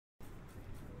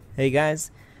Hey guys,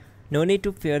 no need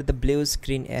to fear the blue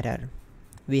screen error.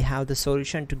 We have the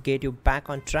solution to get you back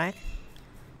on track.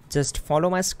 Just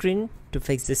follow my screen to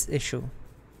fix this issue.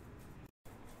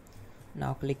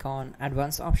 Now click on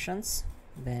Advanced Options,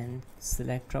 then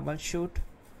select Troubleshoot,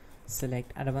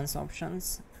 select Advanced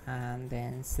Options, and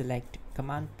then select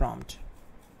Command Prompt.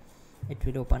 It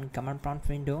will open Command Prompt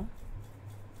window.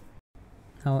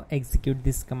 Now execute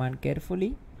this command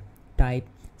carefully. Type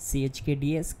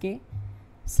chkdsk/f/r:/c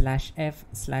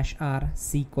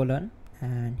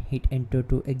and hit enter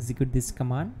to execute this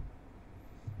command.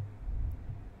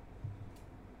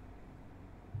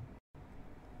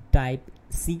 Type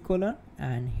c: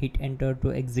 and hit enter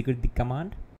to execute the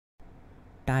command.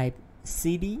 Type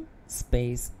cd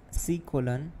space c: /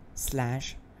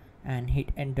 and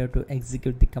hit enter to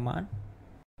execute the command.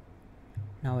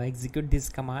 Now execute this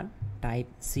command. Type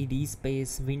cd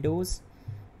space Windows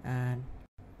and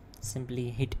simply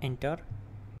hit enter.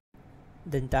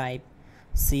 Then type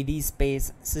cd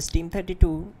space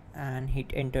system32 and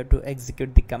hit enter to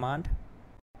execute the command.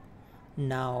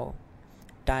 Now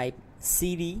type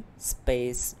cd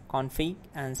space config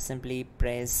and simply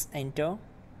press enter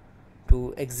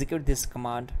to execute this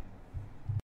command.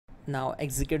 Now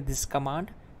execute this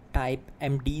command. Type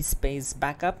md space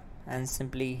backup and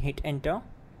simply hit enter.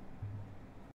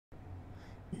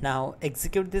 Now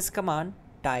execute this command.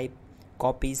 Type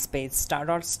copy space ***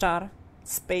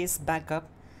 space backup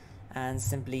and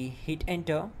simply hit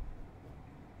enter.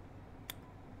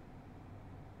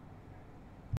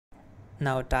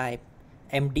 Now type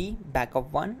md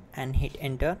backup1 and hit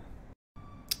enter.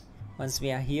 Once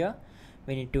we are here,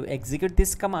 we need to execute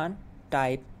this command.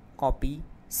 Type copy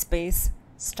space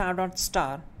 ***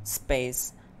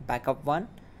 space backup1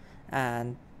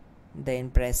 and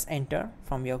then press enter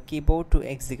from your keyboard to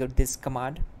execute this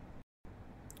command.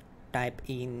 Type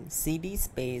in cd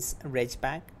space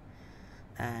regback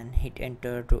and hit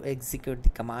enter to execute the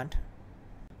command.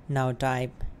 Now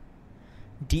type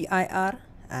dir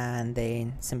and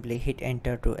then simply hit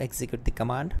enter to execute the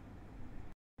command.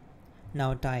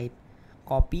 Now type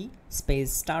copy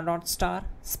space ***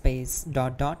 space ...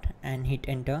 and hit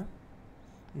enter.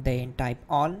 Then type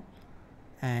all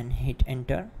and hit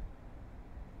enter.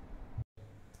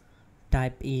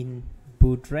 Type in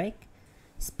bootrec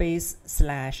space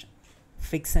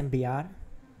 /fixmbr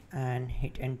and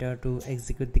hit enter to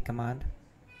execute the command.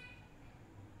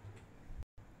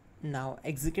 Now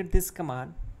execute this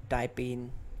command. Type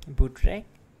in bootrec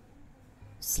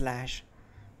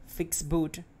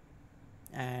 /fixboot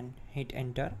and hit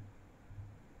enter.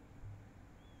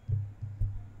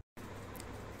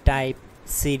 Type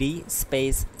cd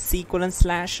space c: /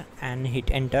 and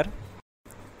hit enter.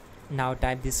 Now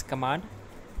type this command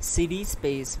cd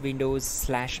space Windows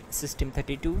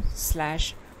 /system32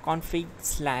 /config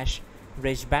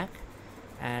 /regback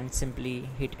and simply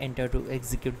hit enter to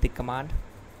execute the command.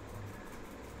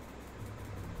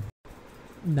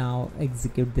 Now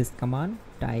execute this command.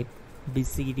 Type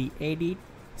bcd edit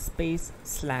space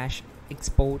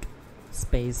 /export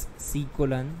space c: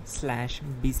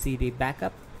 /bcd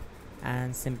backup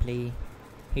and simply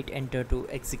hit enter to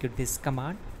execute this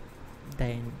command.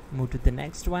 Then move to the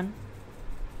next one.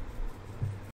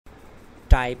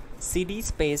 Type cd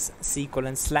space c: /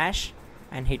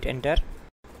 and hit enter.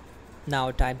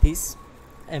 Now type this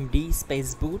md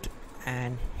space boot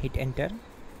and hit enter.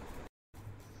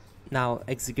 Now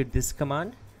execute this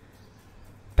command.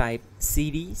 Type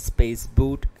cd space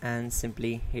boot and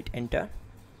simply hit enter.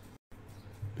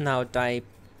 Now type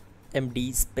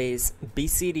md space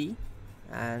bcd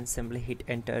and simply hit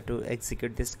enter to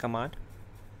execute this command.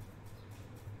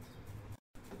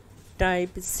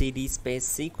 Type cd space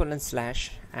c: /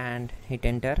 and hit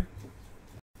enter.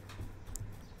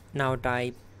 Now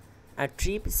type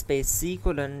attrib space c: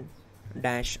 -boot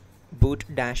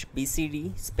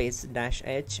 -bcd space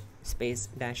 -h space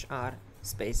 -r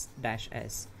space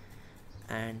 -s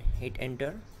and hit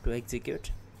enter to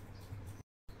execute.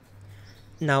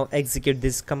 Now execute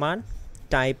this command.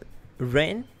 Type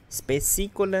ren space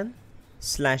c: /boot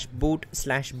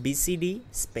 /bcd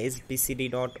space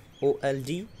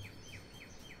bcd.old.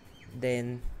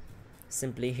 Then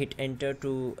simply hit enter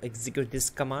to execute this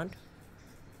command.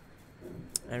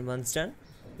 And once done,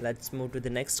 let's move to the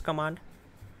next command.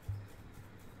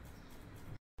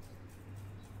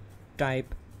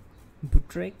 Type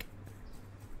bootrec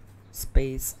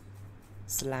space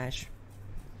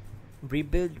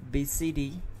 /rebuild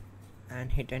bcd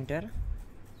and hit enter.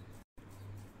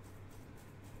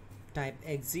 Type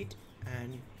exit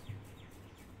and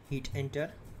hit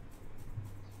enter.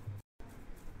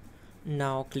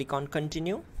 Now click on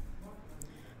continue.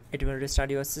 It will restart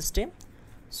your system.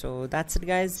 So that's it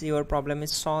guys, your problem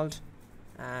is solved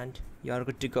and you're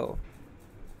good to go.